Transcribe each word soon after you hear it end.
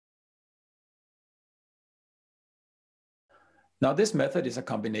Now, this method is a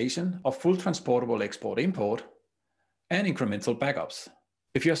combination of full transportable export import and incremental backups.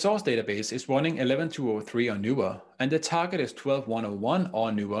 If your source database is running 11.203 or newer and the target is 12.101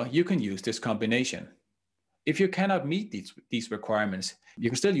 or newer, you can use this combination. If you cannot meet these requirements, you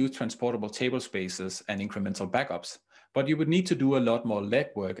can still use transportable tablespaces and incremental backups, but you would need to do a lot more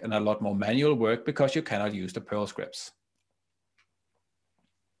legwork and a lot more manual work because you cannot use the Perl scripts.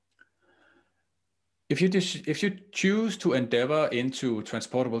 If you choose to endeavor into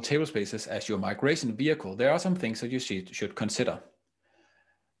transportable tablespaces as your migration vehicle, there are some things that you should consider.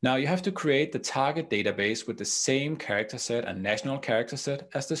 Now, you have to create the target database with the same character set and national character set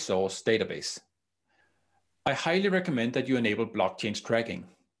as the source database. I highly recommend that you enable block change tracking.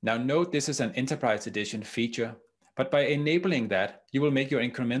 Now, note this is an Enterprise Edition feature, but by enabling that, you will make your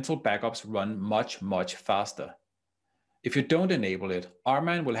incremental backups run much, much faster. If you don't enable it,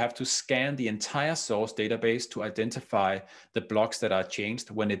 RMAN will have to scan the entire source database to identify the blocks that are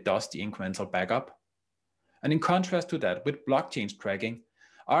changed when it does the incremental backup. And in contrast to that, with block change tracking,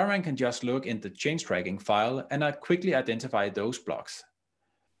 RMAN can just look in the change tracking file and quickly identify those blocks.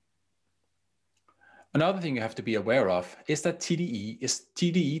 Another thing you have to be aware of is that TDE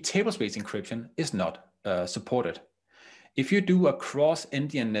tablespace encryption is not supported. If you do a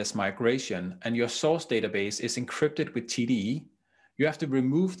cross-endianness migration and your source database is encrypted with TDE, you have to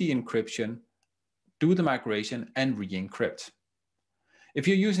remove the encryption, do the migration, and re-encrypt. If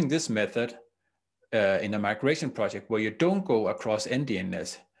you're using this method in a migration project where you don't go across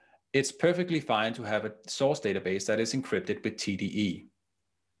endianness, it's perfectly fine to have a source database that is encrypted with TDE.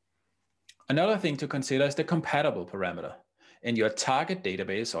 Another thing to consider is the compatible parameter. In your target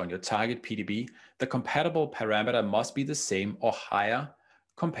database or in your target PDB, the compatible parameter must be the same or higher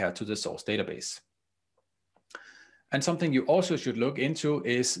compared to the source database. And something you also should look into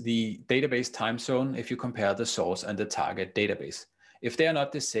is the database time zone if you compare the source and the target database. If they are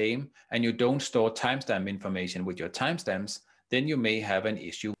not the same and you don't store timestamp information with your timestamps, then you may have an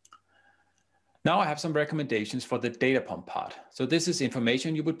issue. Now I have some recommendations for the data pump part. So this is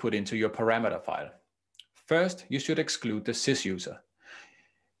information you would put into your parameter file. First, you should exclude the sys user.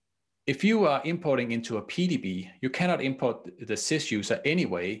 If you are importing into a PDB, you cannot import the sys user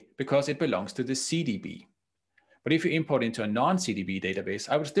anyway because it belongs to the CDB. But if you import into a non-CDB database,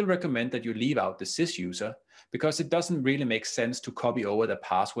 I would still recommend that you leave out the sys user because it doesn't really make sense to copy over the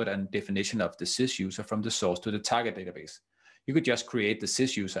password and definition of the sys user from the source to the target database. You could just create the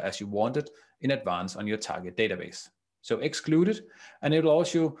sys user as you wanted in advance on your target database. So exclude it, and it will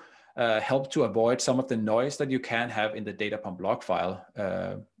also help to avoid some of the noise that you can have in the data pump log file,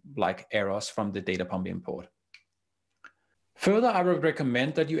 like errors from the data pump import. Further, I would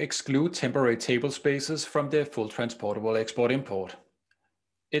recommend that you exclude temporary table spaces from the full transportable export import.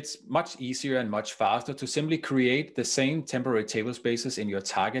 It's much easier and much faster to simply create the same temporary table spaces in your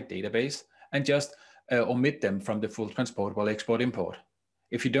target database and just omit them from the full transportable export import.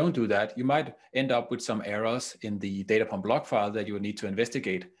 If you don't do that, you might end up with some errors in the data pump log file that you will need to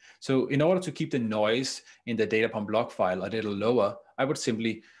investigate. So in order to keep the noise in the data pump log file a little lower, I would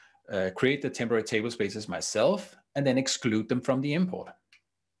simply create the temporary table spaces myself and then exclude them from the import.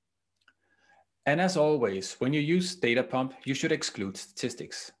 And as always, when you use data pump, you should exclude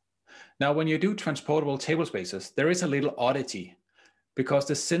statistics. Now, when you do transportable table spaces, there is a little oddity because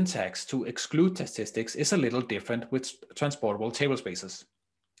the syntax to exclude statistics is a little different with transportable table spaces.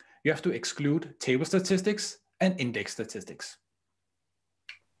 You have to exclude table statistics and index statistics.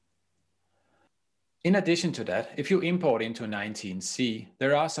 In addition to that, if you import into 19C,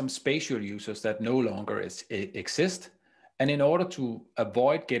 there are some spatial users that no longer exist. And in order to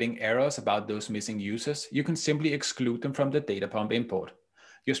avoid getting errors about those missing users, you can simply exclude them from the data pump import.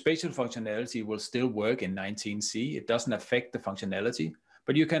 Your spatial functionality will still work in 19C. It doesn't affect the functionality,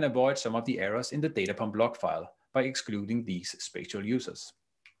 but you can avoid some of the errors in the data pump log file by excluding these spatial users.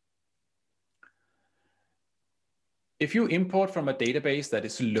 If you import from a database that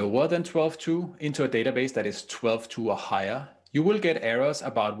is lower than 12.2 into a database that is 12.2 or higher, you will get errors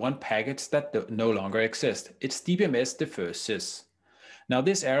about one package that no longer exists. It's DBMS defers sys. Now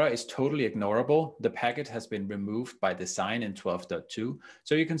this error is totally ignorable. The packet has been removed by design in 12.2,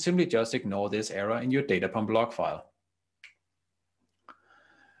 so you can simply just ignore this error in your data pump log file.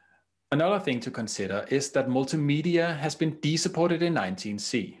 Another thing to consider is that multimedia has been desupported in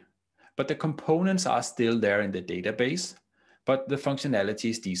 19C. But the components are still there in the database, but the functionality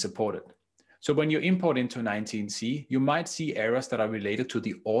is desupported. So when you import into 19C, you might see errors that are related to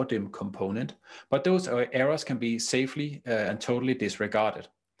the ORDIM component, but those errors can be safely and totally disregarded.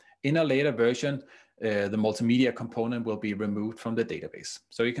 In a later version, the multimedia component will be removed from the database,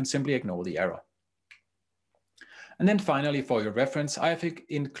 so you can simply ignore the error. And then finally, for your reference, I have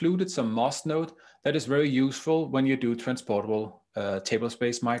included some Moz node that is very useful when you do transportable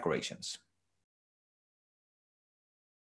tablespace migrations.